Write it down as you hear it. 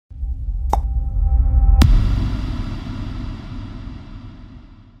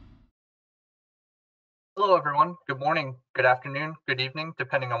Hello, everyone. Good morning, good afternoon, good evening,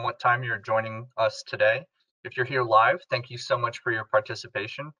 depending on what time you're joining us today. If you're here live, thank you so much for your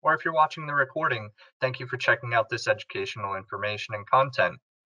participation. Or if you're watching the recording, thank you for checking out this educational information and content.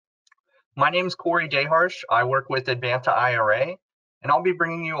 My name is Corey Daharsh. I work with Advanta IRA, and I'll be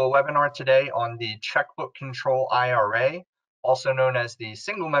bringing you a webinar today on the Checkbook Control IRA, also known as the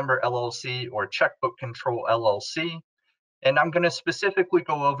Single Member LLC or Checkbook Control LLC. And I'm going to specifically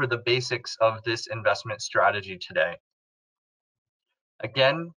go over the basics of this investment strategy today.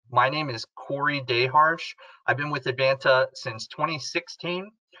 Again, my name is Corey Daharsh. I've been with Advanta since 2016.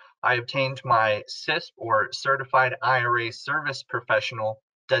 I obtained my CISP or Certified IRA Service Professional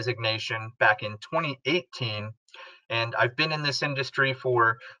designation back in 2018. And I've been in this industry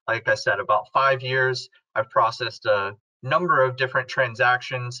for, like I said, about 5 years. I've processed a number of different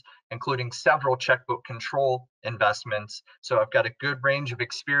transactions, including several checkbook control investments. So I've got a good range of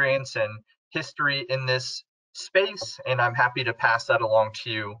experience and history in this space, and I'm happy to pass that along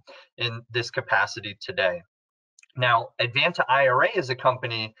to you in this capacity today. Now, Advanta IRA as a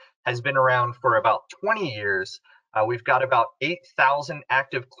company has been around for about 20 years. We've got about 8,000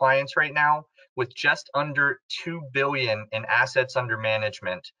 active clients right now with just under 2 billion in assets under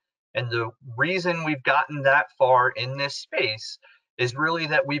management. And the reason we've gotten that far in this space is really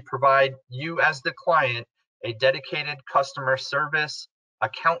that we provide you as the client a dedicated customer service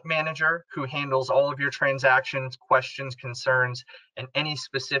account manager who handles all of your transactions, questions, concerns, and any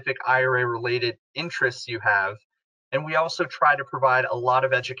specific IRA related interests you have. And we also try to provide a lot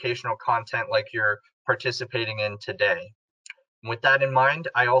of educational content like you're participating in today. With that in mind,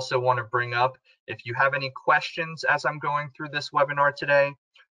 I also want to bring up, if you have any questions as I'm going through this webinar today,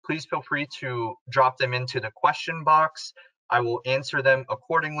 please feel free to drop them into the question box. I will answer them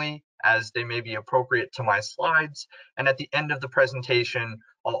accordingly as they may be appropriate to my slides. And at the end of the presentation,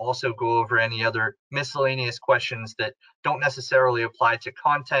 I'll also go over any other miscellaneous questions that don't necessarily apply to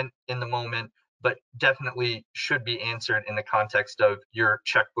content in the moment, but definitely should be answered in the context of your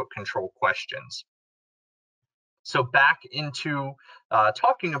checkbook control questions. So back into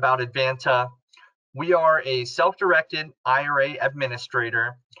talking about Advanta, we are a self-directed IRA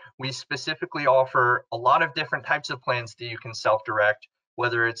administrator. We specifically offer a lot of different types of plans that you can self-direct,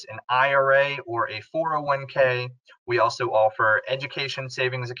 whether it's an IRA or a 401k. We also offer education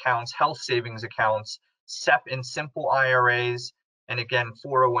savings accounts, health savings accounts, SEP and simple IRAs, and again,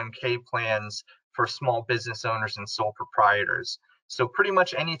 401k plans for small business owners and sole proprietors. So pretty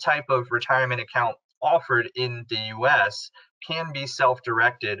much any type of retirement account offered in the US can be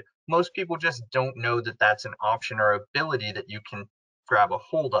self-directed. Most people just don't know that that's an option or ability that you can grab a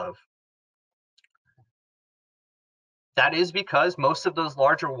hold of. That is because most of those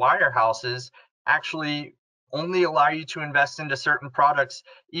larger wirehouses actually only allow you to invest into certain products,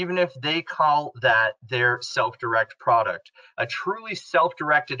 even if they call that their self-direct product. A truly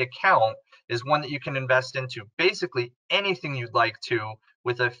self-directed account is one that you can invest into basically anything you'd like to,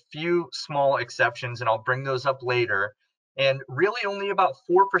 with a few small exceptions, and I'll bring those up later. And really only about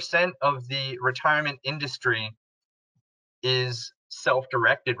 4% of the retirement industry is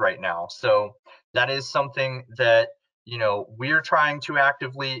self-directed right now. So that is something that we're trying to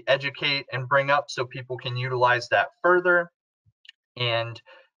actively educate and bring up so people can utilize that further and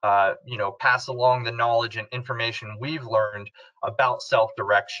pass along the knowledge and information we've learned about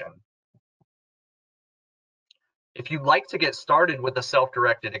self-direction. If you'd like to get started with a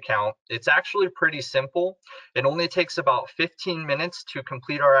self-directed account, it's actually pretty simple. It only takes about 15 minutes to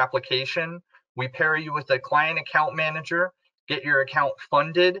complete our application. We pair you with a client account manager, get your account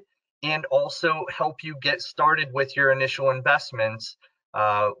funded, and also help you get started with your initial investments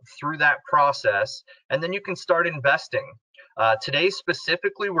through that process. And then you can start investing. Today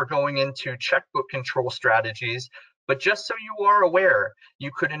specifically, we're going into checkbook control strategies. But just so you are aware,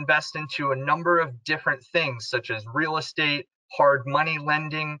 you could invest into a number of different things, such as real estate, hard money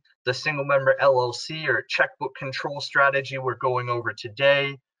lending, the single member LLC or checkbook control strategy we're going over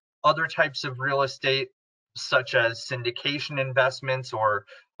today, other types of real estate, such as syndication investments or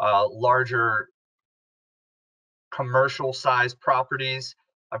larger commercial size properties.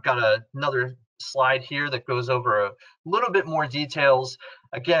 I've got another slide here that goes over a little bit more details.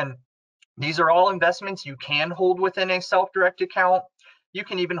 Again, these are all investments you can hold within a self-direct account. You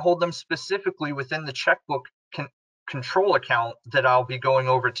can even hold them specifically within the checkbook control account that I'll be going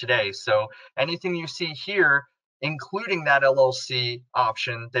over today. So anything you see here, including that LLC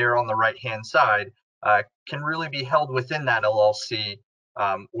option there on the right-hand side, can really be held within that LLC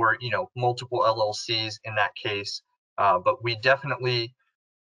or multiple LLCs in that case. But we definitely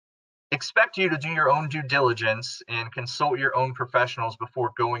expect you to do your own due diligence and consult your own professionals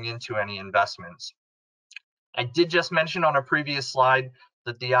before going into any investments. I did just mention on a previous slide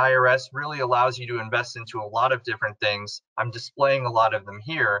that the IRS really allows you to invest into a lot of different things. I'm displaying a lot of them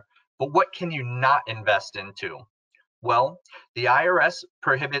here, but what can you not invest into? Well, the IRS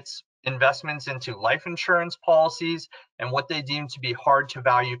prohibits investments into life insurance policies and what they deem to be hard to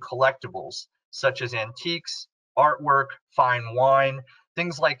value collectibles, such as antiques, artwork, fine wine,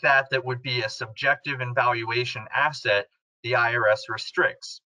 things like that that would be a subjective and valuation asset the IRS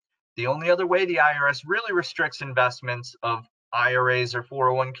restricts. The only other way the IRS really restricts investments of IRAs or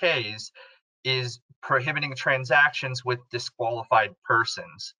 401ks is prohibiting transactions with disqualified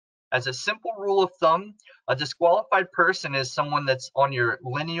persons. As a simple rule of thumb, a disqualified person is someone that's on your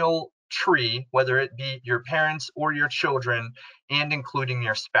lineal tree, whether it be your parents or your children, and including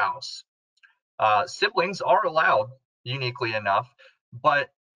your spouse. Siblings are allowed, uniquely enough, but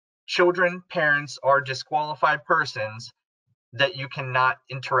children, parents are disqualified persons that you cannot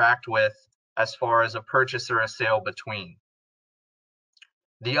interact with as far as a purchase or a sale between.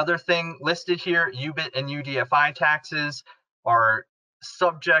 The other thing listed here, UBIT and UDFI taxes are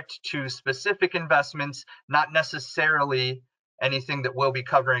subject to specific investments, not necessarily anything that we'll be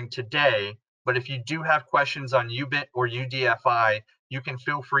covering today. But if you do have questions on UBIT or UDFI, you can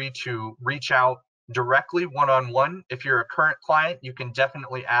feel free to reach out directly one-on-one. If you're a current client, you can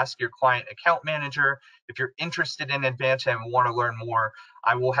definitely ask your client account manager. If you're interested in Advanta and want to learn more,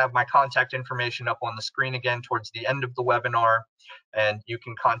 I will have my contact information up on the screen again towards the end of the webinar, and you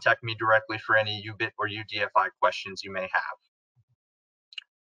can contact me directly for any UBIT or UDFI questions you may have.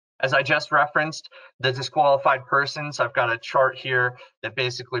 As I just referenced, the disqualified persons, I've got a chart here that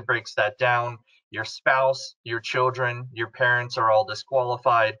basically breaks that down. Your spouse, your children, your parents are all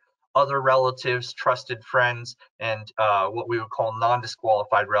disqualified. Other relatives, trusted friends, and what we would call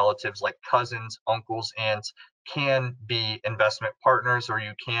non-disqualified relatives like cousins, uncles, aunts can be investment partners, or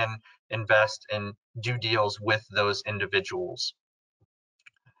you can invest and do deals with those individuals.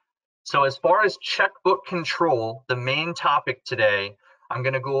 So as far as checkbook control, the main topic today, I'm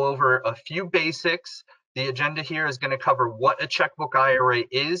going to go over a few basics. The agenda here is going to cover what a checkbook IRA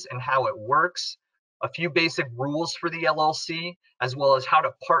is and how it works, a few basic rules for the LLC, as well as how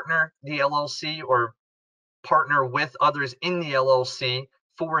to partner the LLC or partner with others in the LLC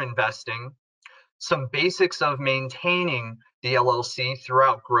for investing, some basics of maintaining the LLC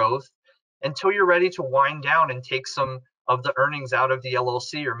throughout growth until you're ready to wind down and take some of the earnings out of the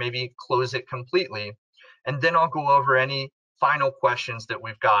LLC or maybe close it completely. And then I'll go over any final questions that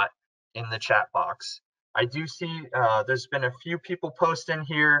we've got in the chat box. I do see there's been a few people posting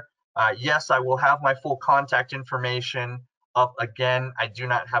here. Yes, I will have my full contact information up again. I do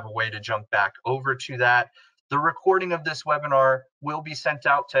not have a way to jump back over to that. The recording of this webinar will be sent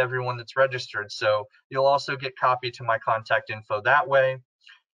out to everyone that's registered, so you'll also get copy to my contact info that way.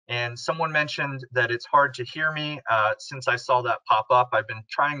 And someone mentioned that it's hard to hear me. Since I saw that pop up, I've been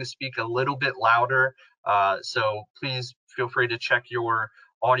trying to speak a little bit louder, so please feel free to check your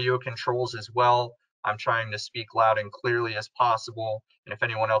audio controls as well. I'm trying to speak loud and clearly as possible, and if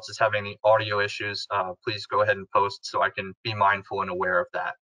anyone else is having any audio issues, please go ahead and post so I can be mindful and aware of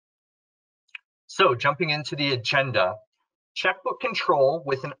that. So jumping into the agenda, checkbook control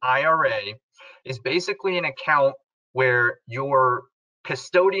with an IRA is basically an account where your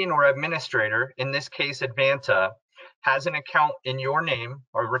custodian or administrator, in this case Advanta, has an account in your name,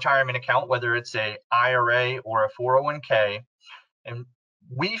 or retirement account, whether it's a IRA or a 401k, and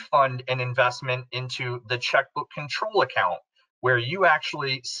we fund an investment into the checkbook control account, where you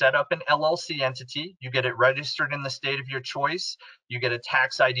actually set up an LLC entity, you get it registered in the state of your choice, you get a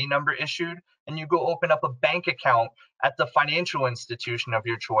tax ID number issued, and you go open up a bank account at the financial institution of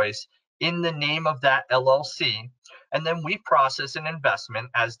your choice in the name of that LLC. And then we process an investment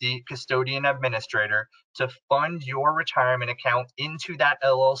as the custodian administrator to fund your retirement account into that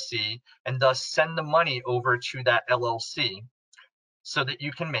LLC and thus send the money over to that LLC so that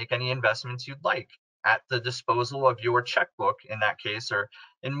you can make any investments you'd like at the disposal of your checkbook in that case, or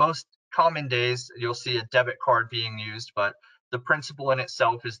in most common days, you'll see a debit card being used, but the principle in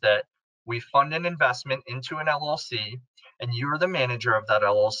itself is that we fund an investment into an LLC and you're the manager of that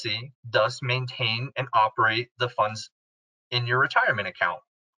LLC, thus maintain and operate the funds in your retirement account.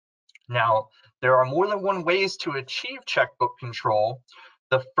 Now, there are more than one ways to achieve checkbook control.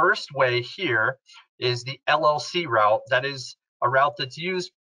 The first way here is the LLC route. That is a route that's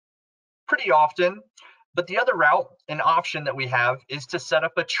used pretty often, but the other route, an option that we have, is to set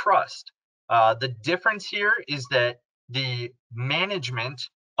up a trust. The difference here is that the management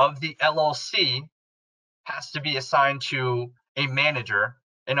of the LLC has to be assigned to a manager.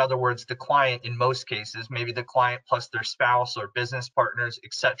 In other words, the client in most cases, maybe the client plus their spouse or business partners,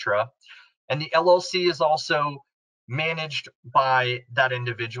 etc. And the LLC is also managed by that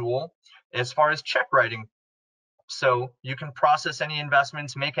individual as far as check writing. So you can process any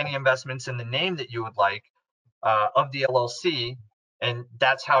investments, make any investments in the name that you would like of the LLC, and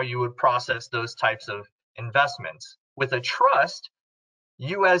that's how you would process those types of investments. With a trust,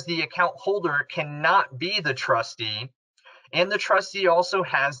 you as the account holder cannot be the trustee, and the trustee also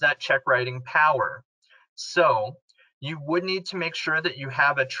has that check writing power. So you would need to make sure that you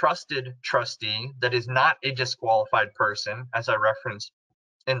have a trusted trustee that is not a disqualified person, as I referenced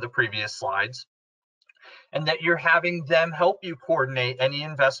in the previous slides, and that you're having them help you coordinate any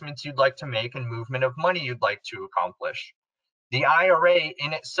investments you'd like to make and movement of money you'd like to accomplish. The IRA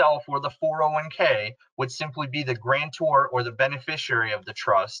in itself, or the 401k, would simply be the grantor or the beneficiary of the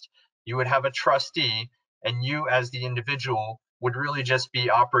trust. You would have a trustee, and you as the individual would really just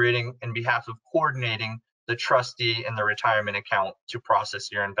be operating in behalf of coordinating the trustee and the retirement account to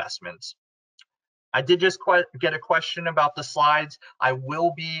process your investments. I did just get a question about the slides. I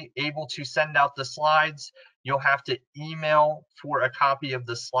will be able to send out the slides. You'll have to email for a copy of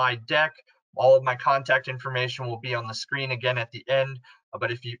the slide deck. All of my contact information will be on the screen again at the end.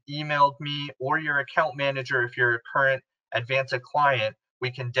 But if you emailed me or your account manager, if you're a current Advanta client,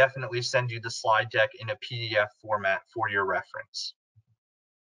 we can definitely send you the slide deck in a PDF format for your reference.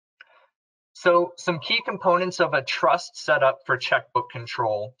 So some key components of a trust setup for checkbook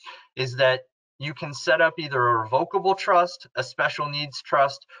control is that you can set up either a revocable trust, a special needs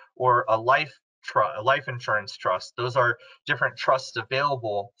trust, or a life insurance trust. Those are different trusts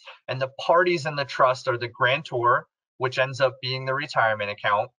available. And the parties in the trust are the grantor, which ends up being the retirement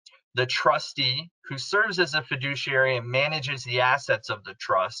account, the trustee, who serves as a fiduciary and manages the assets of the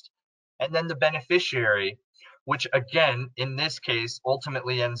trust, and then the beneficiary, which again, in this case,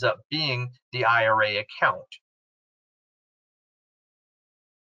 ultimately ends up being the IRA account.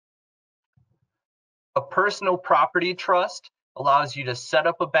 A personal property trust allows you to set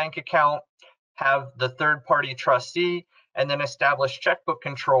up a bank account, have the third-party trustee, and then establish checkbook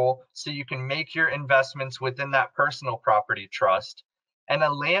control so you can make your investments within that personal property trust. And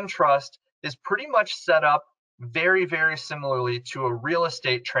a land trust is pretty much set up very, very similarly to a real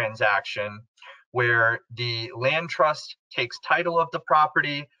estate transaction, where the land trust takes title of the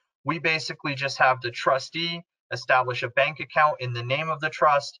property. We basically just have the trustee establish a bank account in the name of the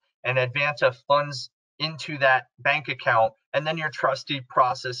trust, and Advanta funds into that bank account, and then your trustee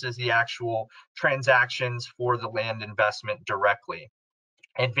processes the actual transactions for the land investment directly.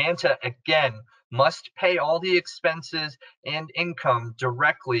 Advanta, again, must pay all the expenses and income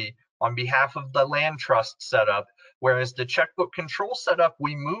directly on behalf of the land trust setup, whereas the checkbook control setup,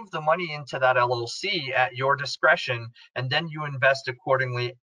 we move the money into that LLC at your discretion, and then you invest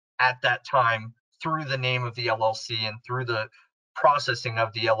accordingly at that time through the name of the LLC and through the processing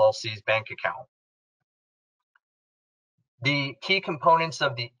of the LLC's bank account. The key components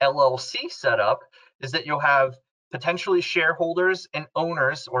of the LLC setup is that you'll have potentially shareholders and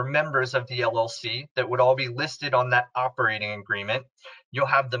owners or members of the LLC that would all be listed on that operating agreement. You'll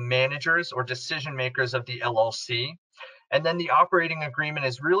have the managers or decision makers of the LLC. And then the operating agreement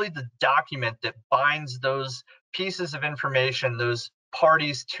is really the document that binds those pieces of information, those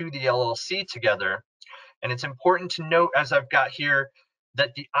parties to the LLC together. And it's important to note, as I've got here,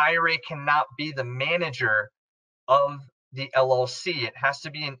 that the IRA cannot be the manager of the LLC. It has to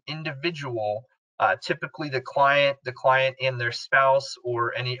be an individual, typically the client and their spouse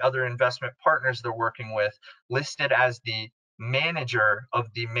or any other investment partners they're working with, listed as the manager of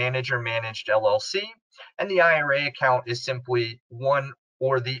the manager managed LLC. And the IRA account is simply one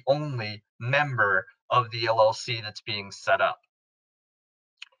or the only member of the LLC that's being set up.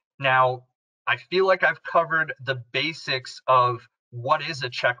 Now, I feel like I've covered the basics of what is a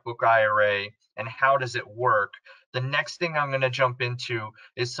checkbook IRA and how does it work. The next thing I'm going to jump into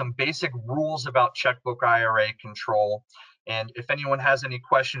is some basic rules about checkbook IRA control. And if anyone has any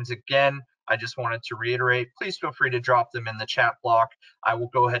questions, again, I just wanted to reiterate, please feel free to drop them in the chat block. I will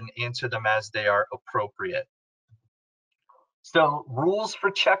go ahead and answer them as they are appropriate. So, rules for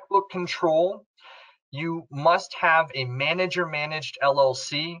checkbook control. You must have a manager managed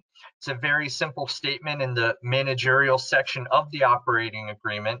LLC. It's a very simple statement in the managerial section of the operating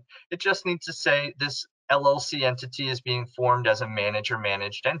agreement. It just needs to say this LLC entity is being formed as a manager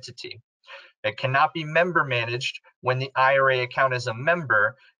managed entity. It cannot be member managed when the IRA account is a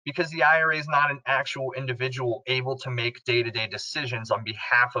member, because the IRA is not an actual individual able to make day-to-day decisions on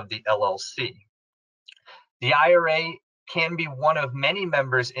behalf of the LLC. The IRA can be one of many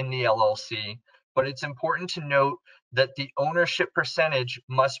members in the LLC, but it's important to note that the ownership percentage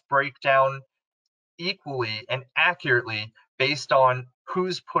must break down equally and accurately based on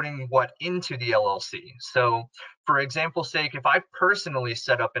who's putting what into the LLC. So for example's sake, if I personally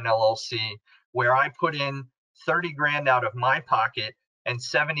set up an LLC where I put in 30 grand out of my pocket and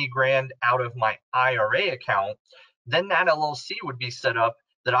 70 grand out of my IRA account, then that LLC would be set up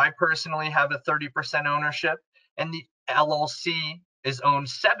that I personally have a 30% ownership, and the LLC is owned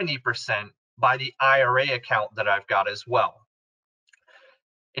 70% by the IRA account that I've got as well.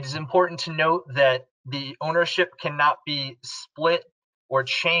 It is important to note that the ownership cannot be split or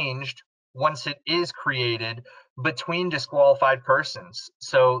changed once it is created between disqualified persons.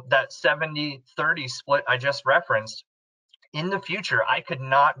 So that 70-30 split I just referenced, in the future, I could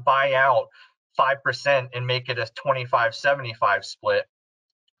not buy out 5% and make it a 25-75 split.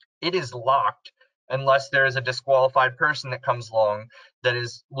 It is locked unless there is a disqualified person that comes along that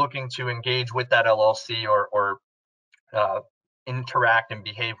is looking to engage with that LLC or interact and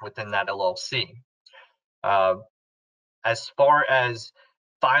behave within that LLC. As far as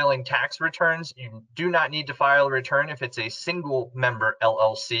filing tax returns, you do not need to file a return if it's a single member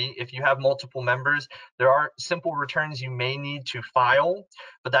LLC. If you have multiple members, there are simple returns you may need to file,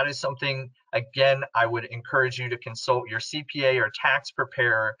 but that is something, again, I would encourage you to consult your CPA or tax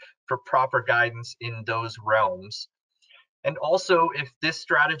preparer for proper guidance in those realms. And also, if this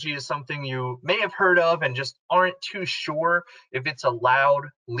strategy is something you may have heard of and just aren't too sure if it's allowed,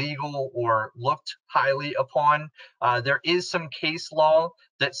 legal, or looked highly upon, there is some case law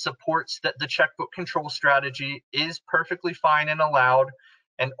that supports that the checkbook control strategy is perfectly fine and allowed,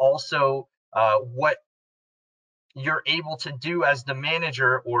 and also what you're able to do as the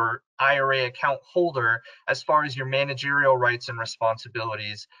manager or IRA account holder as far as your managerial rights and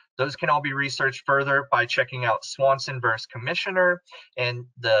responsibilities. Those can all be researched further by checking out Swanson versus Commissioner and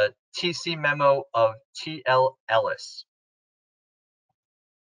the TC memo of T.L. Ellis.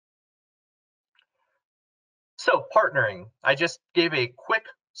 So partnering, I just gave a quick,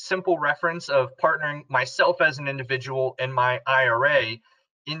 simple reference of partnering myself as an individual and my IRA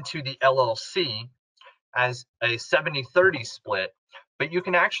into the LLC as a 70-30 split, but you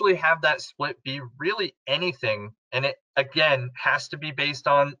can actually have that split be really anything, and it again has to be based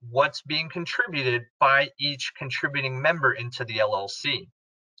on what's being contributed by each contributing member into the LLC.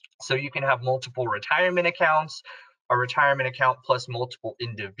 So you can have multiple retirement accounts, a retirement account plus multiple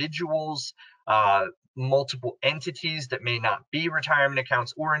individuals, multiple entities that may not be retirement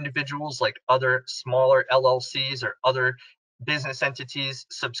accounts or individuals, like other smaller LLCs or other business entities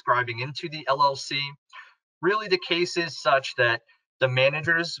subscribing into the LLC. Really, the case is such that the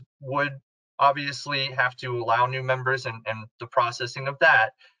managers would obviously have to allow new members and the processing of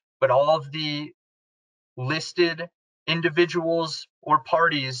that, but all of the listed individuals or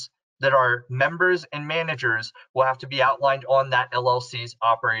parties that are members and managers will have to be outlined on that LLC's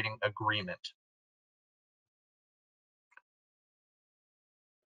operating agreement.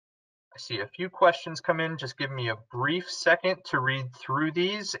 I see a few questions come in. Just give me a brief second to read through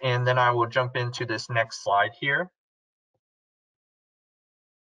these, and then I will jump into this next slide here.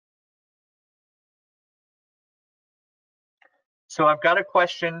 So I've got a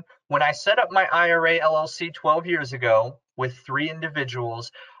question. When I set up my IRA LLC 12 years ago with 3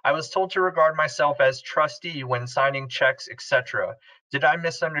 individuals, I was told to regard myself as trustee when signing checks, etc. Did I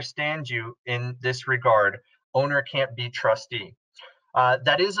misunderstand you in this regard? Owner can't be trustee.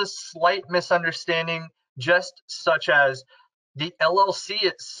 That is a slight misunderstanding, just such as the LLC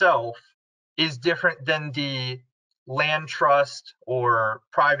itself is different than the land trust or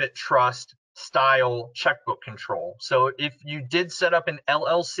private trust style checkbook control. So if you did set up an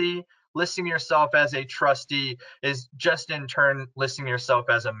LLC, listing yourself as a trustee is just in turn listing yourself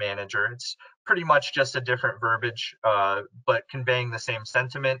as a manager. It's pretty much just a different verbiage, but conveying the same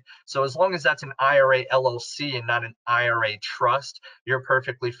sentiment. So as long as that's an IRA LLC and not an IRA trust, you're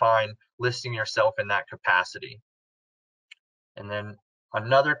perfectly fine listing yourself in that capacity. And then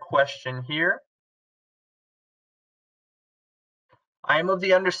another question here. I am of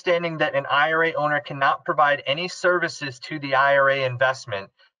the understanding that an IRA owner cannot provide any services to the IRA investment.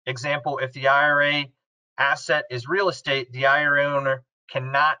 Example, if the IRA asset is real estate, the IRA owner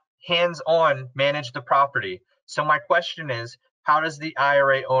cannot hands-on manage the property. So my question is, how does the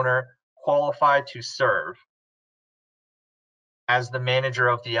IRA owner qualify to serve as the manager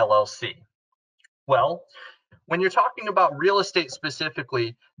of the LLC? Well, when you're talking about real estate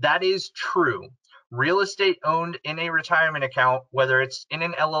specifically, that is true. Real estate owned in a retirement account, whether it's in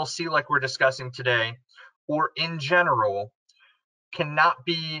an LLC like we're discussing today, or in general, cannot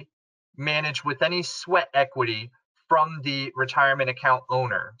be managed with any sweat equity from the retirement account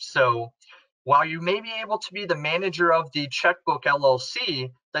owner. So while you may be able to be the manager of the checkbook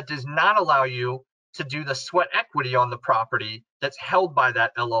LLC, that does not allow you to do the sweat equity on the property that's held by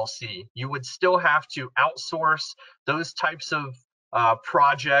that LLC. You would still have to outsource those types of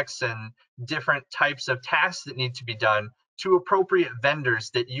projects and different types of tasks that need to be done to appropriate vendors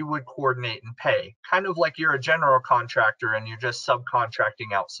that you would coordinate and pay, kind of like you're a general contractor and you're just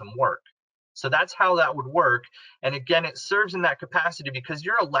subcontracting out some work. So that's how that would work. And again, it serves in that capacity because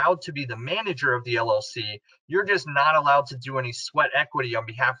you're allowed to be the manager of the LLC. You're just not allowed to do any sweat equity on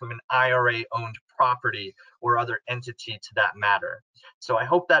behalf of an IRA owned property or other entity to that matter. So I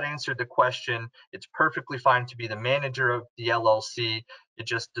hope that answered the question. It's perfectly fine to be the manager of the LLC. It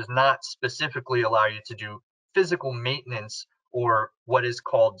just does not specifically allow you to do physical maintenance or what is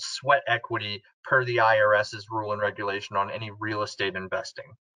called sweat equity per the IRS's rule and regulation on any real estate investing.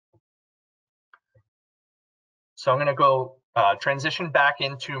 So I'm going to go transition back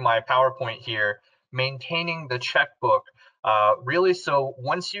into my PowerPoint here, maintaining the checkbook. Really, so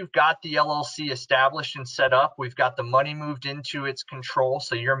once you've got the LLC established and set up, we've got the money moved into its control,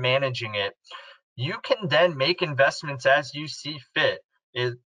 so you're managing it. You can then make investments as you see fit.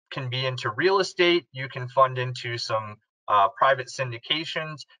 It can be into real estate. You can fund into some private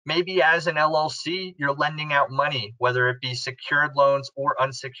syndications. Maybe as an LLC, you're lending out money, whether it be secured loans or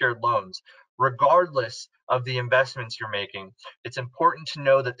unsecured loans. Regardless of the investments you're making, it's important to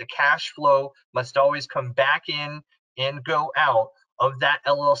know that the cash flow must always come back in and go out of that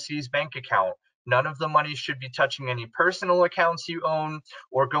LLC's bank account. None of the money should be touching any personal accounts you own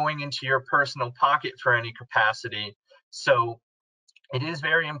or going into your personal pocket for any capacity. So it is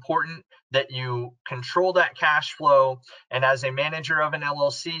very important that you control that cash flow. And as a manager of an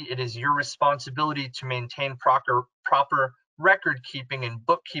LLC, it is your responsibility to maintain proper record keeping and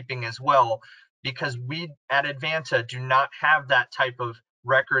bookkeeping as well, because we at Advanta do not have that type of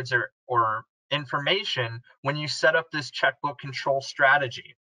records or information when you set up this checkbook control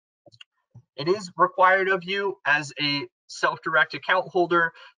strategy. It is required of you as a self-direct account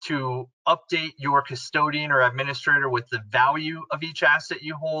holder to update your custodian or administrator with the value of each asset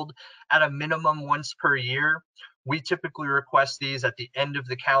you hold at a minimum once per year. We typically request these at the end of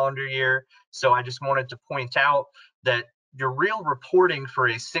the calendar year. So I just wanted to point out that your real reporting for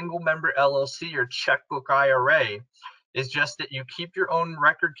a single member LLC or checkbook IRA is just that you keep your own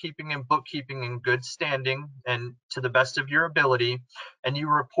record keeping and bookkeeping in good standing and to the best of your ability, and you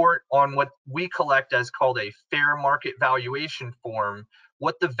report on what we collect as called a fair market valuation form,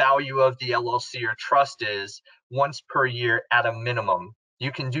 what the value of the LLC or trust is once per year at a minimum.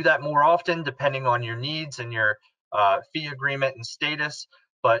 You can do that more often depending on your needs and your fee agreement and status,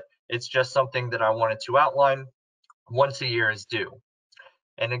 but it's just something that I wanted to outline. Once a year is due.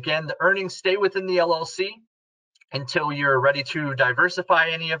 And again, the earnings stay within the LLC until you're ready to diversify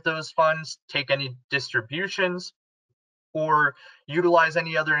any of those funds, take any distributions, or utilize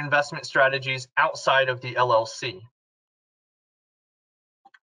any other investment strategies outside of the LLC.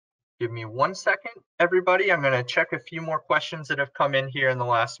 Give me 1 second, everybody. I'm going to check a few more questions that have come in here in the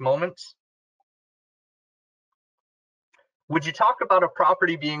last moments. Would you talk about a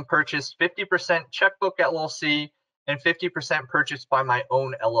property being purchased 50% checkbook LLC and 50% purchased by my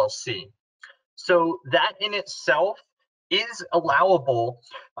own LLC? So that in itself is allowable.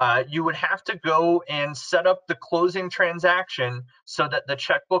 You would have to go and set up the closing transaction so that the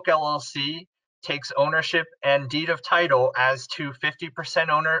checkbook LLC takes ownership and deed of title as to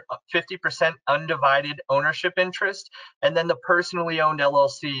 50% undivided ownership interest, and then the personally owned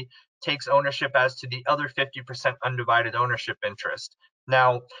LLC takes ownership as to the other 50% undivided ownership interest.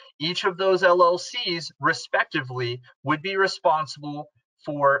 Now, each of those LLCs respectively would be responsible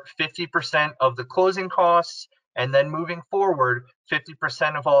for 50% of the closing costs, and then moving forward,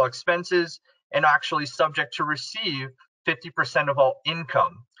 50% of all expenses, and actually subject to receive 50% of all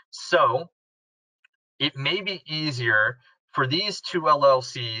income. So it may be easier for these two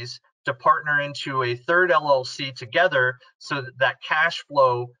LLCs to partner into a third LLC together so that cash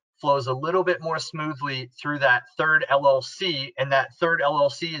flow flows a little bit more smoothly through that third LLC, and that third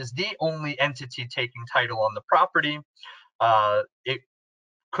LLC is the only entity taking title on the property. It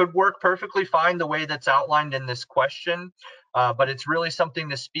could work perfectly fine the way that's outlined in this question, but it's really something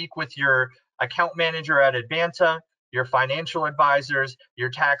to speak with your account manager at Advanta, your financial advisors, your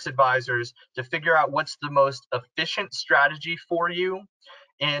tax advisors to figure out what's the most efficient strategy for you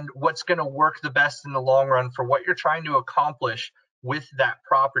and what's going to work the best in the long run for what you're trying to accomplish with that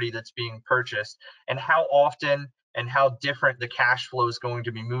property that's being purchased, and how often and how different the cash flow is going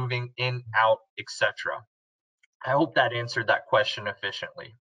to be moving in, out, etc. I hope that answered that question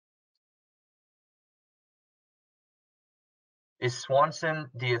efficiently. Is Swanson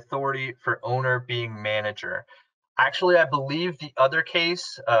the authority for owner being manager? Actually, I believe the other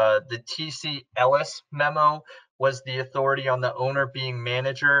case, the TC Ellis memo, was the authority on the owner being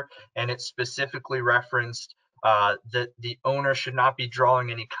manager, and it specifically referenced that the owner should not be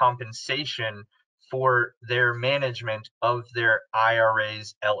drawing any compensation for their management of their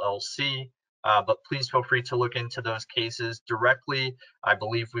IRA's LLC. But please feel free to look into those cases directly. I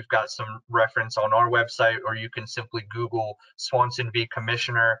believe we've got some reference on our website, or you can simply Google Swanson v.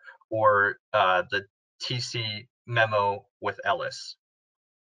 Commissioner or the TC memo with Ellis.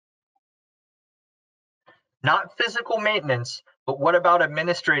 Not physical maintenance, but what about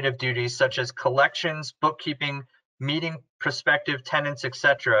administrative duties such as collections, bookkeeping, meeting prospective tenants,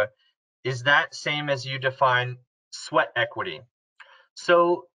 etc.? Is that same as you define sweat equity?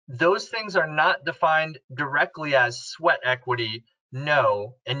 So those things are not defined directly as sweat equity,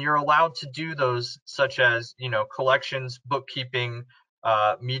 no, and you're allowed to do those, such as, collections, bookkeeping,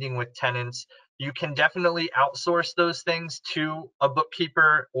 meeting with tenants. You can definitely outsource those things to a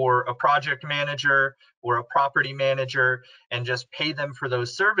bookkeeper or a project manager or a property manager and just pay them for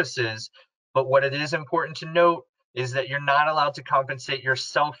those services. But what it is important to note is that you're not allowed to compensate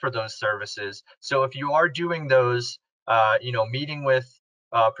yourself for those services. So if you are doing those, meeting with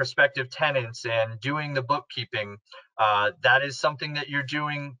prospective tenants and doing the bookkeeping, that is something that you're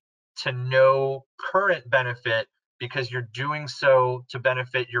doing to no current benefit, because you're doing so to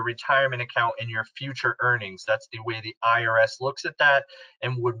benefit your retirement account and your future earnings. That's the way the IRS looks at that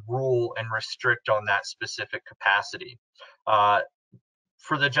and would rule and restrict on that specific capacity.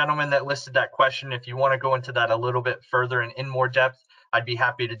 For the gentleman that listed that question, if you want to go into that a little bit further and in more depth, I'd be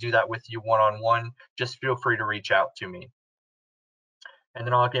happy to do that with you one-on-one. Just feel free to reach out to me. And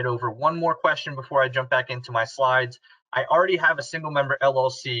then I'll get over one more question before I jump back into my slides. I already have a single member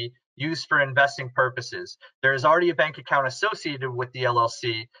LLC used for investing purposes. There is already a bank account associated with the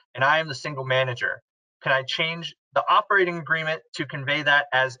LLC, and I am the single manager. Can I change the operating agreement to convey that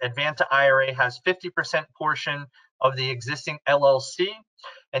as Advanta IRA has 50% portion of the existing LLC?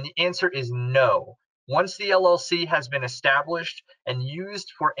 And the answer is no. Once the LLC has been established and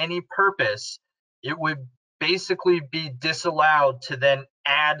used for any purpose, it would basically be disallowed to then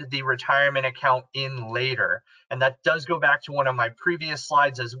add the retirement account in later. And that does go back to one of my previous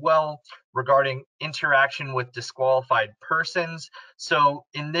slides as well regarding interaction with disqualified persons. So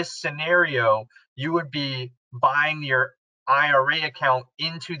in this scenario, you would be buying your IRA account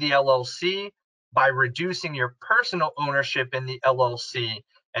into the LLC by reducing your personal ownership in the LLC,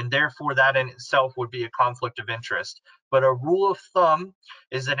 and therefore that in itself would be a conflict of interest. But a rule of thumb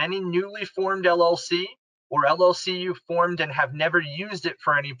is that any newly formed LLC or LLC you formed and have never used it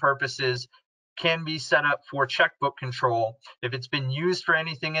for any purposes can be set up for checkbook control. If it's been used for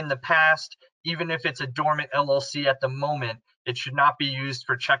anything in the past, even if it's a dormant LLC at the moment, it should not be used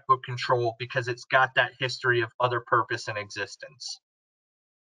for checkbook control because it's got that history of other purpose and existence.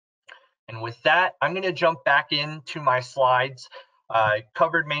 And with that, I'm going to jump back into my slides. I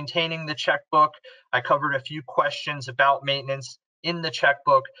covered maintaining the checkbook. I covered a few questions about maintenance in the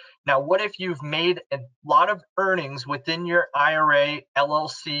checkbook. Now, what if you've made a lot of earnings within your IRA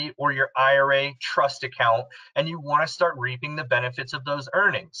LLC or your IRA trust account, and you want to start reaping the benefits of those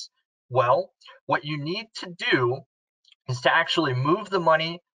earnings? Well, what you need to do is to actually move the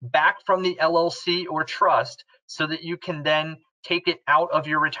money back from the LLC or trust so that you can then take it out of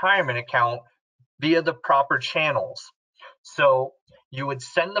your retirement account via the proper channels. So you would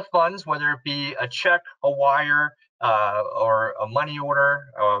send the funds, whether it be a check, a wire, or a money order,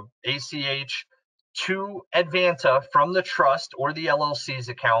 ACH, to Advanta from the trust or the LLC's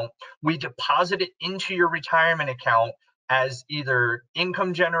account. We deposit it into your retirement account as either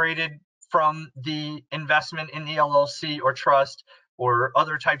income generated from the investment in the LLC or trust, or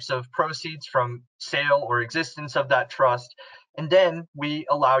other types of proceeds from sale or existence of that trust. And then we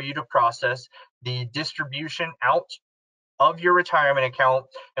allow you to process the distribution out of your retirement account,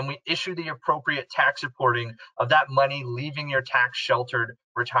 and we issue the appropriate tax reporting of that money leaving your tax sheltered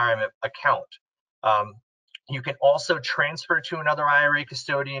retirement account. You can also transfer to another IRA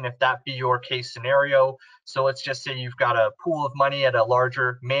custodian if that be your case scenario. So let's just say you've got a pool of money at a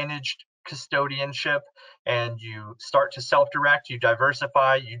larger managed custodianship and you start to self-direct, you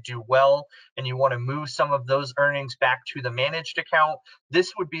diversify, you do well, and you want to move some of those earnings back to the managed account.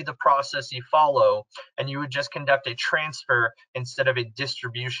 This would be the process you follow, and you would just conduct a transfer instead of a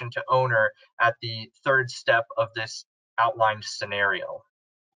distribution to owner at the third step of this outlined scenario.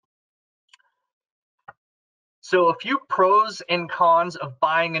 So a few pros and cons of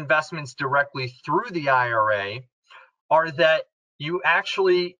buying investments directly through the IRA are that you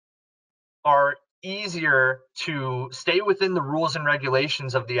actually are easier to stay within the rules and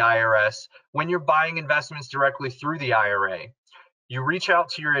regulations of the IRS when you're buying investments directly through the IRA. You reach out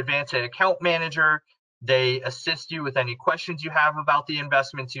to your Advanta account manager. They assist you with any questions you have about the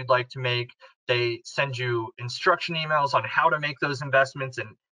investments you'd like to make. They send you instruction emails on how to make those investments and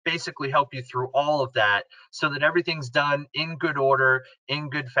basically help you through all of that so that everything's done in good order, in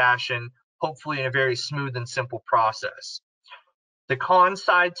good fashion, hopefully in a very smooth and simple process. The con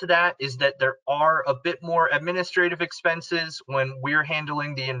side to that is that there are a bit more administrative expenses when we're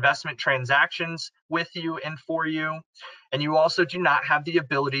handling the investment transactions with you and for you. And you also do not have the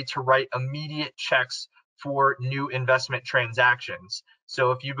ability to write immediate checks for new investment transactions.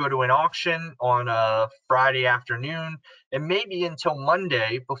 So if you go to an auction on a Friday afternoon, it may be until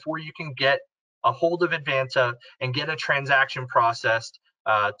Monday before you can get a hold of Advanta and get a transaction processed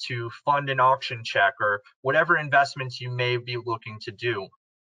to fund an auction check or whatever investments you may be looking to do.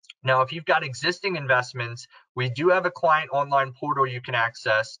 Now, if you've got existing investments, we do have a client online portal you can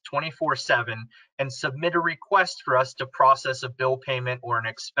access 24/7 and submit a request for us to process a bill payment or an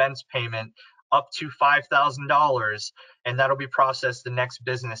expense payment up to $5,000, and that'll be processed the next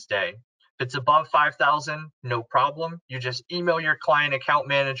business day. If it's above $5,000, no problem. You just email your client account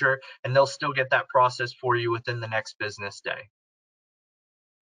manager and they'll still get that process for you within the next business day.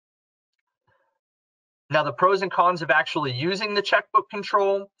 Now, the pros and cons of actually using the checkbook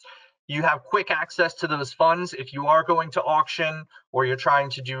control: you have quick access to those funds if you are going to auction or you're trying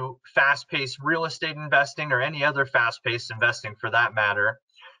to do fast-paced real estate investing or any other fast-paced investing for that matter.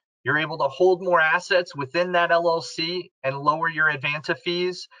 You're able to hold more assets within that LLC and lower your Advanta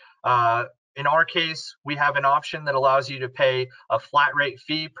fees. In our case, we have an option that allows you to pay a flat rate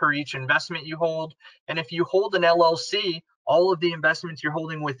fee per each investment you hold. And if you hold an LLC, all of the investments you're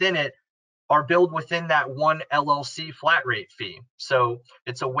holding within it are billed within that one LLC flat rate fee. So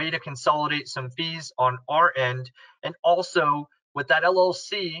it's a way to consolidate some fees on our end. And also with that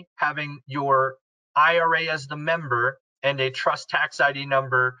LLC having your IRA as the member and a trust tax ID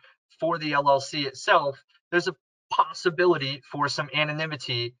number for the LLC itself, there's a possibility for some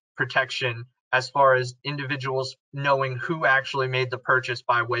anonymity protection as far as individuals knowing who actually made the purchase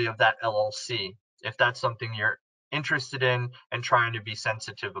by way of that LLC, if that's something you're interested in and trying to be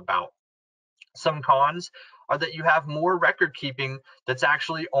sensitive about. Some cons are that you have more record keeping that's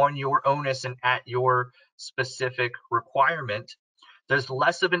actually on your onus and at your specific requirement. There's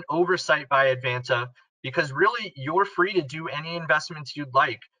less of an oversight by Advanta because really you're free to do any investments you'd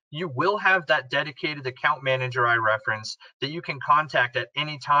like. You will have that dedicated account manager I referenced that you can contact at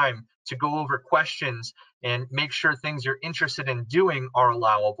any time to go over questions and make sure things you're interested in doing are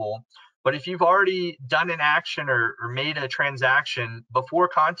allowable. But if you've already done an action or made a transaction before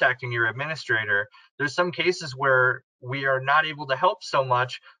contacting your administrator, there's some cases where we are not able to help so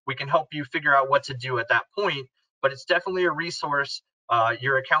much. We can help you figure out what to do at that point, but it's definitely a resource,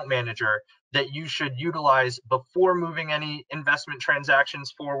 your account manager, that you should utilize before moving any investment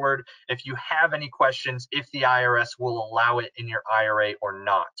transactions forward if you have any questions, if the IRS will allow it in your IRA or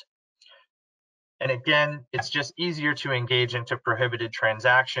not. And again, it's just easier to engage into prohibited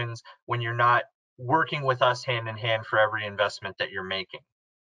transactions when you're not working with us hand in hand for every investment that you're making.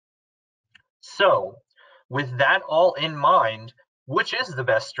 So with that all in mind, which is the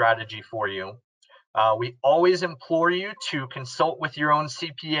best strategy for you? We always implore you to consult with your own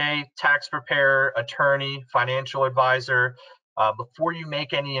CPA, tax preparer, attorney, financial advisor before you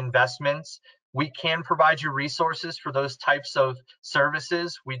make any investments. We can provide you resources for those types of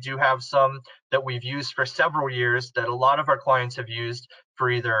services. We do have some that we've used for several years that a lot of our clients have used for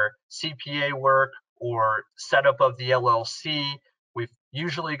either CPA work or setup of the LLC. We've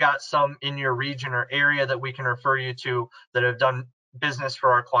usually got some in your region or area that we can refer you to that have done business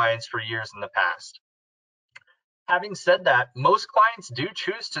for our clients for years in the past. Having said that, most clients do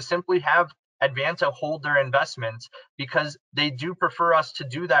choose to simply have Advanta hold their investments because they do prefer us to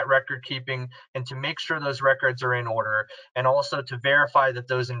do that record keeping and to make sure those records are in order, and also to verify that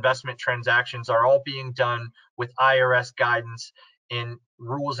those investment transactions are all being done with IRS guidance and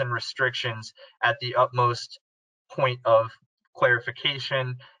rules and restrictions at the utmost point of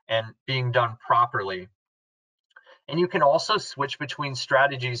clarification and being done properly. And you can also switch between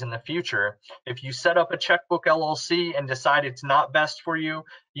strategies in the future. If you set up a checkbook LLC and decide it's not best for you,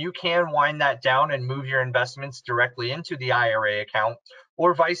 you can wind that down and move your investments directly into the IRA account,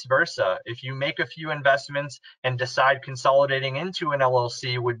 or vice versa. If you make a few investments and decide consolidating into an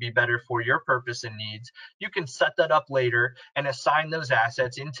LLC would be better for your purpose and needs, you can set that up later and assign those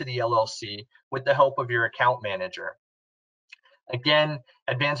assets into the LLC with the help of your account manager. Again,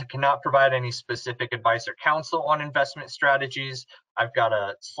 Advanta cannot provide any specific advice or counsel on investment strategies. I've got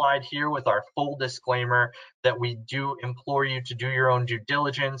a slide here with our full disclaimer that we do implore you to do your own due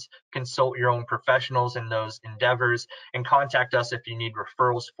diligence, consult your own professionals in those endeavors, and contact us if you need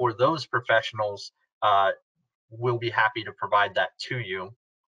referrals for those professionals. We'll be happy to provide that to you.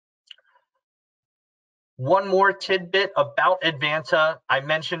 One more tidbit about Advanta. I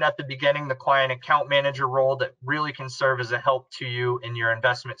mentioned at the beginning the client account manager role that really can serve as a help to you in your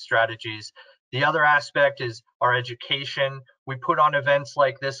investment strategies. The other aspect is our education. We put on events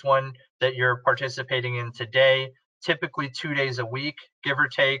like this one that you're participating in today, typically 2 days a week, give or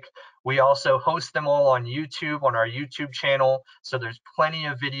take. We also host them all on YouTube, on our YouTube channel. So there's plenty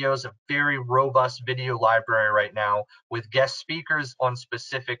of videos, a very robust video library right now with guest speakers on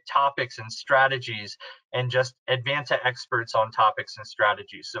specific topics and strategies, and just Advanta experts on topics and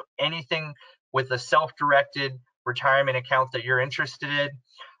strategies. So anything with a self-directed retirement account that you're interested in,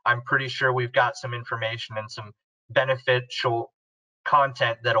 I'm pretty sure we've got some information and some beneficial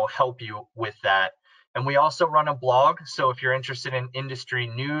content that'll help you with that. And we also run a blog, so if you're interested in industry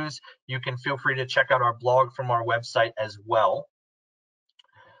news, you can feel free to check out our blog from our website as well.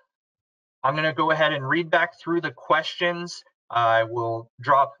 I'm going to go ahead and read back through the questions. I will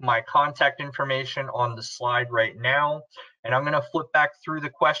drop my contact information on the slide right now, and I'm going to flip back through the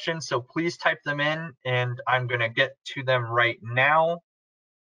questions, so please type them in, and I'm going to get to them right now.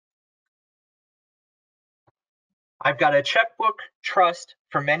 I've got a checkbook trust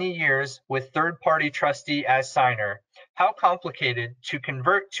for many years with third-party trustee as signer. How complicated to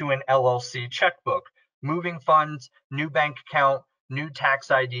convert to an LLC checkbook? Moving funds, new bank account, new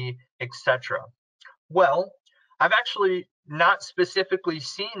tax ID, etc. Well, I've actually not specifically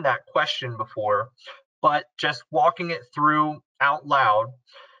seen that question before, but just walking it through out loud,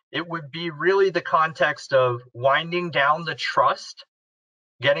 it would be really the context of winding down the trust,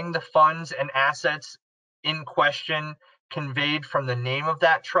 getting the funds and assets in question conveyed from the name of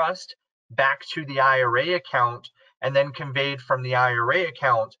that trust back to the IRA account, and then conveyed from the IRA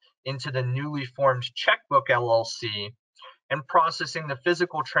account into the newly formed checkbook LLC, and processing the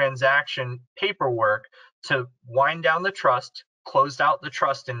physical transaction paperwork to wind down the trust, close out the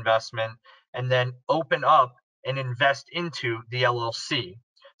trust investment, and then open up and invest into the LLC.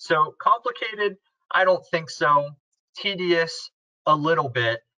 So complicated? I don't think so. Tedious? A little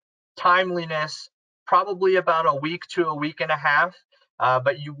bit. Timeliness? Probably about a week to a week and a half,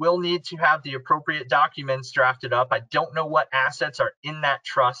 but you will need to have the appropriate documents drafted up. I don't know what assets are in that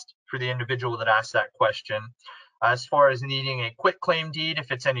trust for the individual that asked that question. As far as needing a quitclaim deed, if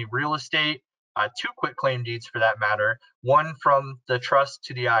it's any real estate, 2 quitclaim deeds for that matter, one from the trust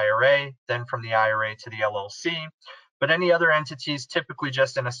to the IRA, then from the IRA to the LLC. But any other entities, typically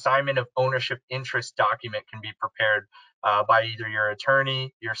just an assignment of ownership interest document can be prepared by either your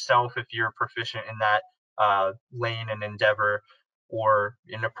attorney, yourself if you're proficient in that lane and endeavor, or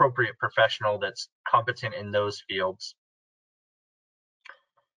an appropriate professional that's competent in those fields.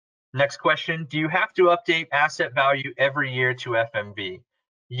 Next question, do you have to update asset value every year to FMV?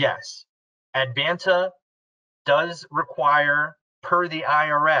 Yes. Advanta does require, per the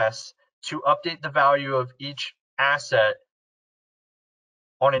IRS, to update the value of each asset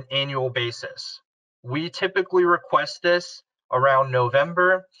on an annual basis. We typically request this around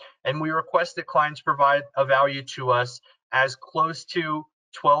November, and we request that clients provide a value to us as close to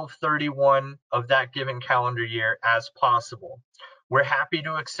 12/31 of that given calendar year as possible. We're happy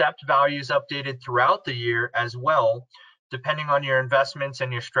to accept values updated throughout the year as well. Depending on your investments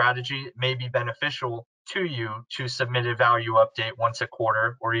and your strategy, it may be beneficial to you to submit a value update once a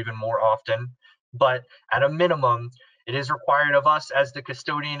quarter or even more often. But at a minimum, it is required of us as the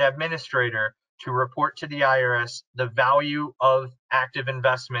custodian administrator to report to the IRS the value of active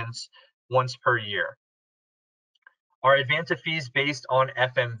investments once per year. Are Advanta fees based on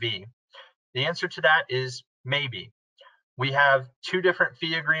FMV? The answer to that is maybe. We have 2 different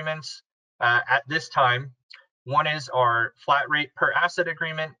fee agreements at this time. One is our flat rate per asset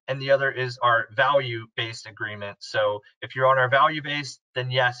agreement, and the other is our value-based agreement. So if you're on our value-based, then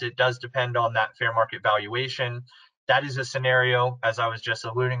yes, it does depend on that fair market valuation. That is a scenario, as I was just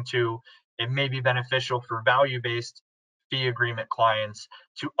alluding to, it may be beneficial for value-based fee agreement clients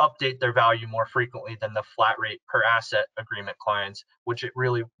to update their value more frequently than the flat rate per asset agreement clients, which it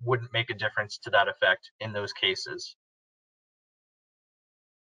really wouldn't make a difference to that effect in those cases.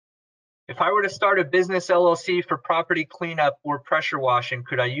 If I were to start a business LLC for property cleanup or pressure washing,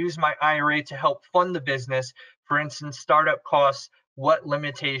 could I use my IRA to help fund the business? For instance, startup costs, what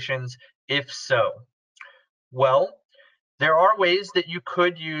limitations, if so? Well, there are ways that you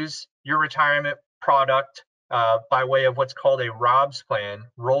could use your retirement product by way of what's called a ROBS plan,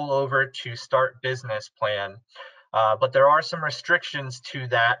 roll over to start business plan. But there are some restrictions to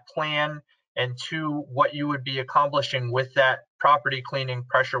that plan and to what you would be accomplishing with that property cleaning,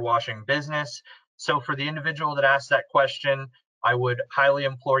 pressure washing business. So for the individual that asked that question, I would highly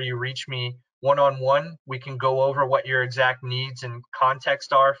implore you reach me one-on-one. We can go over what your exact needs and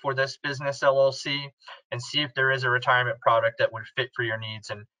context are for this business LLC and see if there is a retirement product that would fit for your needs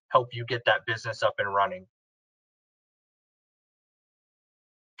and help you get that business up and running.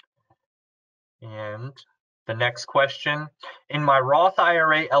 And the next question, in my Roth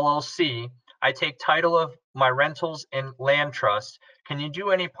IRA LLC, I take title of my rentals and land trust. Can you do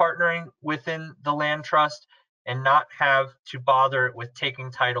any partnering within the land trust and not have to bother with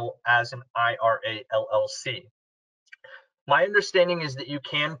taking title as an IRA LLC? My understanding is that you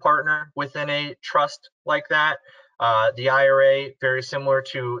can partner within a trust like that. The IRA, very similar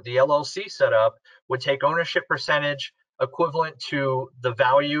to the LLC setup, would take ownership percentage equivalent to the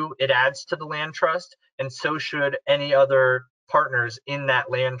value it adds to the land trust, and so should any other partners in that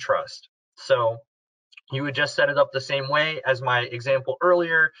land trust. So you would just set it up the same way as my example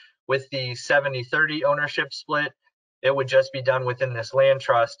earlier with the 70-30 ownership split. It would just be done within this land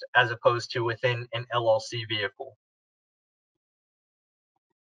trust as opposed to within an LLC vehicle.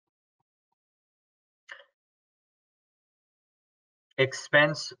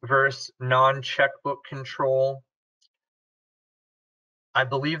 Expense versus non-checkbook control. I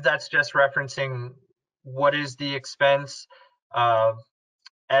believe that's just referencing what is the expense.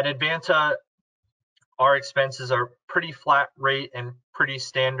 At Advanta, our expenses are pretty flat rate and pretty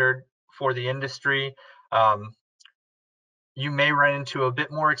standard for the industry. You may run into a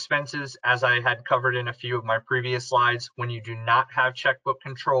bit more expenses, as I had covered in a few of my previous slides, when you do not have checkbook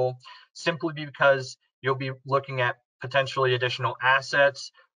control, simply because you'll be looking at potentially additional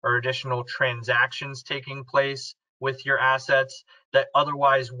assets or additional transactions taking place with your assets that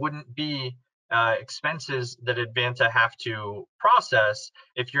otherwise wouldn't be expenses that Advanta have to process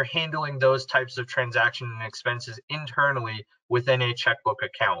if you're handling those types of transaction and expenses internally within a checkbook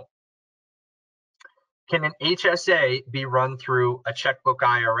account. Can an HSA be run through a checkbook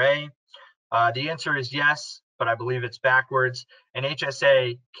IRA? The answer is yes, but I believe it's backwards. An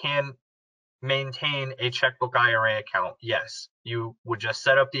HSA can maintain a checkbook IRA account. Yes, you would just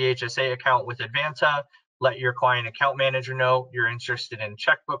set up the HSA account with Advanta, let your client account manager know you're interested in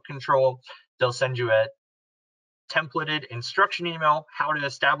checkbook control. They'll send you a templated instruction email how to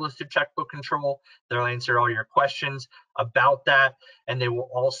establish the checkbook control. They'll answer all your questions about that, and they will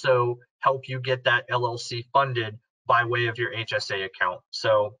also help you get that LLC funded by way of your HSA account.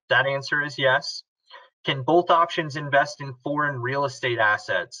 So that answer is yes. Can both options invest in foreign real estate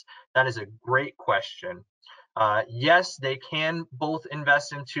assets? That is a great question. Yes, they can both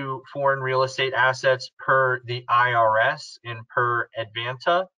invest into foreign real estate assets per the IRS and per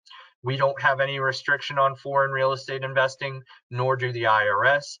Advanta. We don't have any restriction on foreign real estate investing, nor do the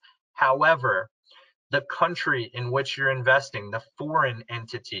IRS. However, the country in which you're investing, the foreign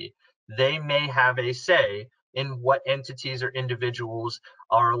entity, they may have a say in what entities or individuals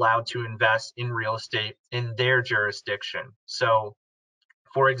are allowed to invest in real estate in their jurisdiction. So,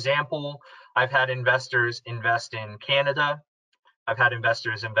 for example, I've had investors invest in Canada. I've had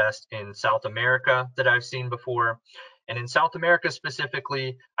investors invest in South America that I've seen before. And in South America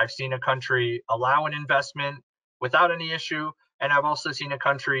specifically, I've seen a country allow an investment without any issue. And I've also seen a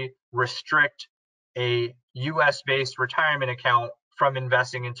country restrict a US-based retirement account from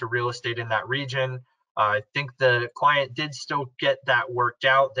investing into real estate in that region. I think the client did still get that worked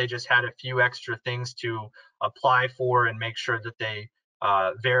out. They just had a few extra things to apply for and make sure that they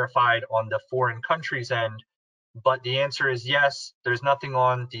verified on the foreign country's end. But the answer is yes, there's nothing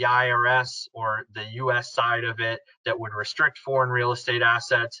on the IRS or the US side of it that would restrict foreign real estate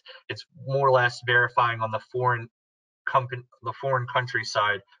assets. It's more or less verifying on the foreign country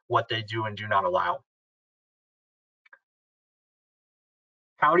side what they do and do not allow.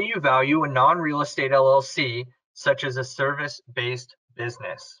 How do you value a non-real estate LLC, such as a service-based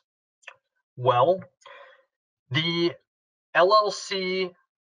business? Well, the LLC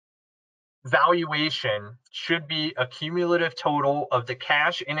valuation should be a cumulative total of the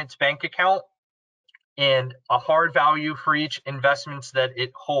cash in its bank account and a hard value for each investments that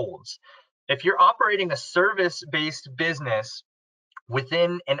it holds. If you're operating a service-based business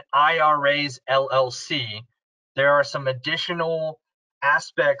within an IRA's LLC, there are some additional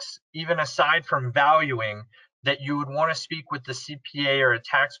aspects, even aside from valuing, that you would want to speak with the CPA or a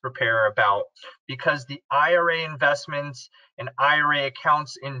tax preparer about, because the IRA investments and IRA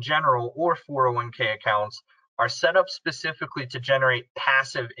accounts in general, or 401k accounts, are set up specifically to generate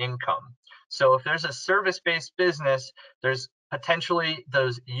passive income. So if there's a service-based business, there's potentially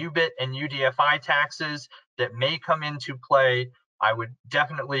those UBIT and UDFI taxes that may come into play. I would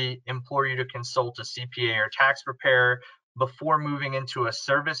definitely implore you to consult a CPA or tax preparer before moving into a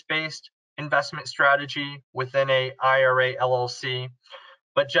service-based investment strategy within a IRA LLC.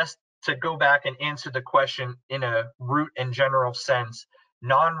 But just to go back and answer the question in a root and general sense,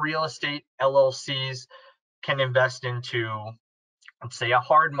 non-real estate LLCs can invest into, let's say, a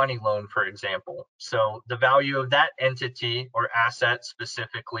hard money loan, for example. So the value of that entity or asset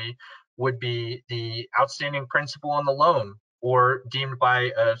specifically would be the outstanding principal on the loan, or deemed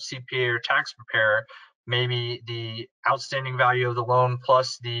by a CPA or tax preparer, maybe the outstanding value of the loan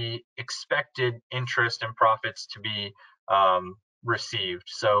plus the expected interest and profits to be received.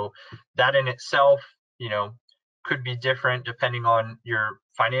 So that in itself, could be different depending on your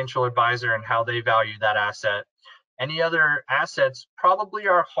financial advisor and how they value that asset. Any other assets probably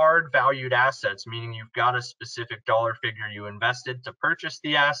are hard valued assets, meaning you've got a specific dollar figure you invested to purchase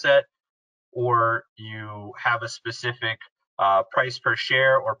the asset, or you have a specific price per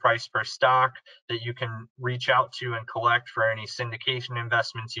share or price per stock that you can reach out to and collect for any syndication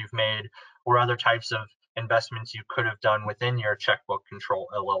investments you've made or other types of investments you could have done within your Checkbook Control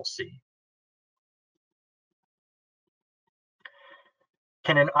LLC.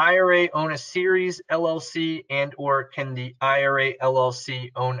 Can an IRA own a series LLC, and or can the IRA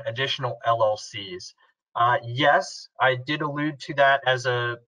LLC own additional LLCs? Yes, I did allude to that as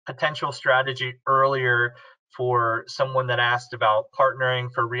a potential strategy earlier for someone that asked about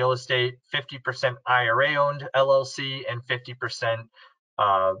partnering for real estate, 50% IRA owned LLC and 50%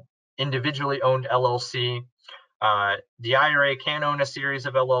 individually owned LLC. The IRA can own a series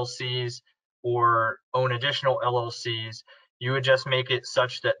of LLCs or own additional LLCs. You would just make it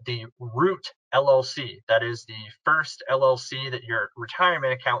such that the root LLC, that is the first LLC that your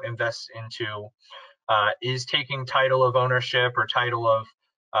retirement account invests into, is taking title of ownership or title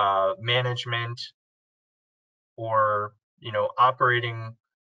of management, or operating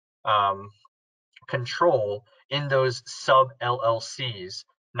control in those sub LLCs,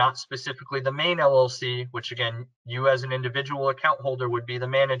 not specifically the main LLC, which again, you as an individual account holder would be the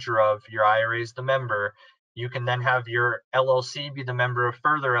manager of. Your IRA is the member. You can then have your LLC be the member of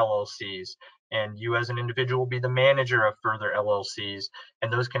further LLCs, and you as an individual be the manager of further LLCs,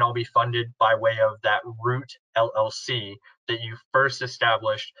 and those can all be funded by way of that root LLC that you first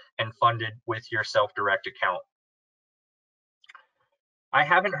established and funded with your self-direct account. I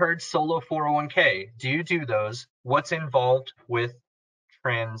haven't heard solo 401k. Do you do those? What's involved with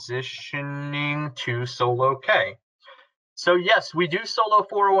transitioning to solo K? So yes, we do solo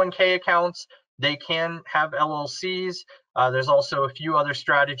 401k accounts. They can have LLCs. There's also a few other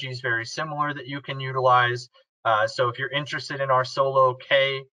strategies very similar that you can utilize. So if you're interested in our solo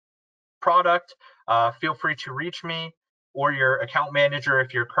K product, feel free to reach me or your account manager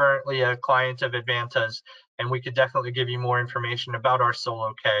if you're currently a client of Advanta's, and we could definitely give you more information about our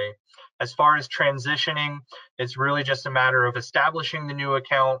solo K. As far as transitioning, it's really just a matter of establishing the new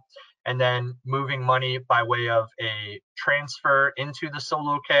account and then moving money by way of a transfer into the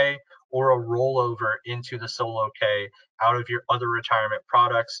solo K or a rollover into the solo K out of your other retirement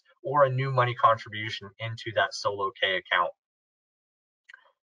products, or a new money contribution into that solo K account.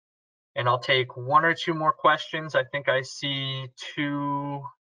 And I'll take one or two more questions. I think I see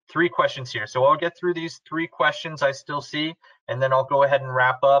three questions here. So I'll get through these three questions I still see, and then I'll go ahead and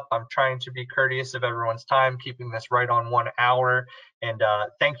wrap up. I'm trying to be courteous of everyone's time, keeping this right on 1 hour. And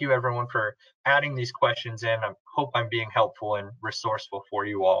thank you everyone for adding these questions in. I hope I'm being helpful and resourceful for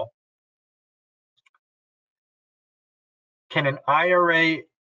you all. Can an IRA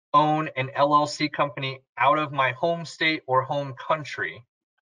own an LLC company out of my home state or home country?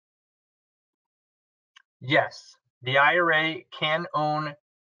 Yes, the IRA can own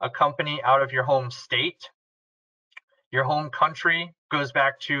a company out of your home state. Your home country goes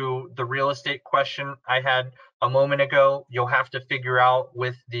back to the real estate question I had a moment ago. You'll have to figure out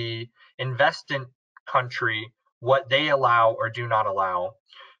with the investant country what they allow or do not allow.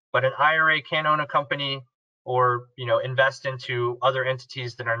 But an IRA can own a company or invest into other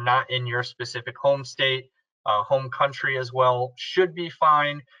entities that are not in your specific home state. Home country as well should be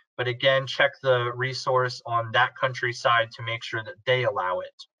fine. But again, check the resource on that country side to make sure that they allow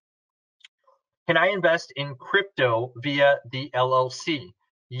it. Can I invest in crypto via the LLC?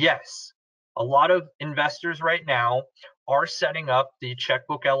 Yes. A lot of investors right now are setting up the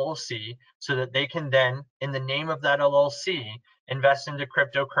Checkbook LLC so that they can then, in the name of that LLC, invest into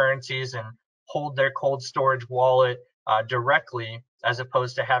cryptocurrencies and hold their cold storage wallet directly, as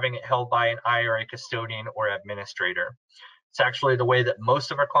opposed to having it held by an IRA custodian or administrator. It's actually the way that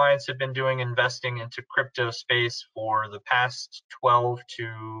most of our clients have been doing investing into crypto space for the past 12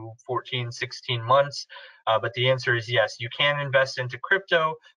 to 14, 16 months. But the answer is yes, you can invest into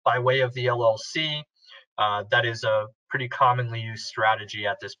crypto by way of the LLC. That is a pretty commonly used strategy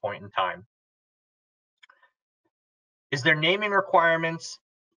at this point in time. Is there naming requirements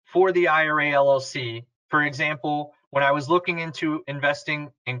for the IRA LLC? For example, when I was looking into investing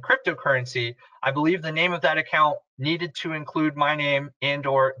in cryptocurrency, I believe the name of that account needed to include my name and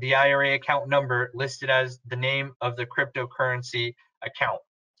or the IRA account number listed as the name of the cryptocurrency account.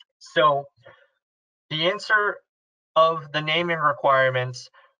 So the answer of the naming requirements,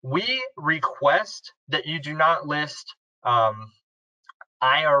 we request that you do not list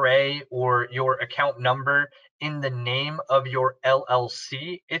IRA or your account number in the name of your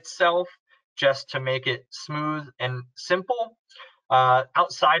LLC itself, just to make it smooth and simple.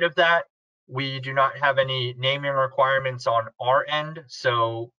 Outside of that, we do not have any naming requirements on our end.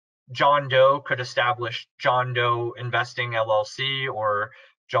 So John Doe could establish John Doe Investing LLC or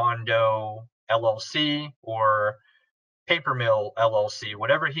John Doe LLC or Paper Mill LLC,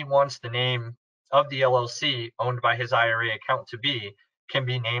 whatever he wants the name of the LLC owned by his IRA account to be, can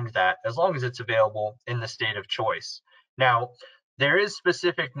be named that as long as it's available in the state of choice. Now, there is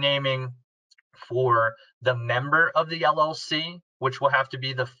specific naming for the member of the LLC, which will have to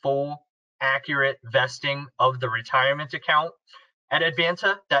be the full, accurate vesting of the retirement account. At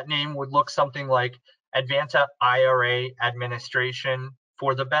Advanta, that name would look something like Advanta IRA Administration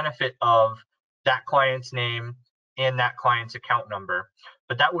for the benefit of that client's name and that client's account number.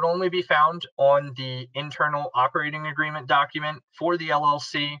 But that would only be found on the internal operating agreement document for the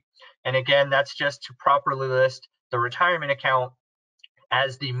LLC. And again, that's just to properly list the retirement account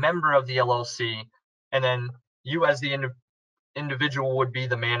as the member of the LLC, and then you as the individual would be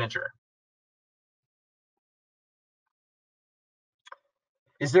the manager.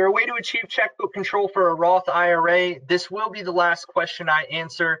 Is there a way to achieve checkbook control for a Roth IRA? This will be the last question I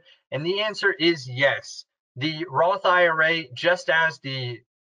answer, and the answer is yes. The Roth IRA, just as the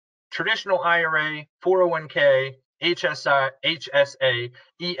traditional IRA, 401k, HSA,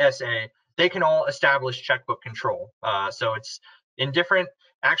 ESA, they can all establish checkbook control. So it's indifferent.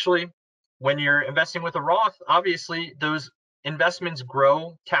 Actually, when you're investing with a Roth, obviously those investments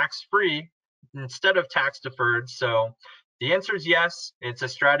grow tax-free instead of tax-deferred. So the answer is yes. It's a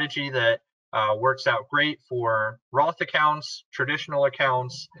strategy that works out great for Roth accounts, traditional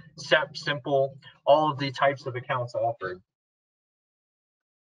accounts, SEP, simple, all of the types of accounts offered.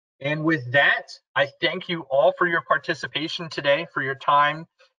 And with that, I thank you all for your participation today, for your time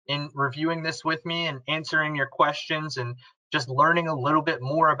in reviewing this with me and answering your questions and just learning a little bit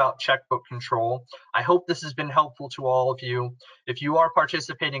more about checkbook control. I hope this has been helpful to all of you. If you are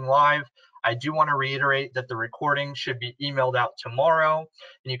participating live, I do want to reiterate that the recording should be emailed out tomorrow.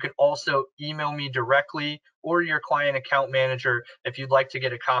 And you can also email me directly or your client account manager if you'd like to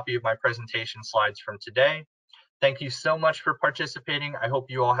get a copy of my presentation slides from today. Thank you so much for participating. I hope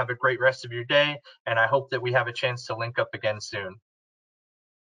you all have a great rest of your day, and I hope that we have a chance to link up again soon.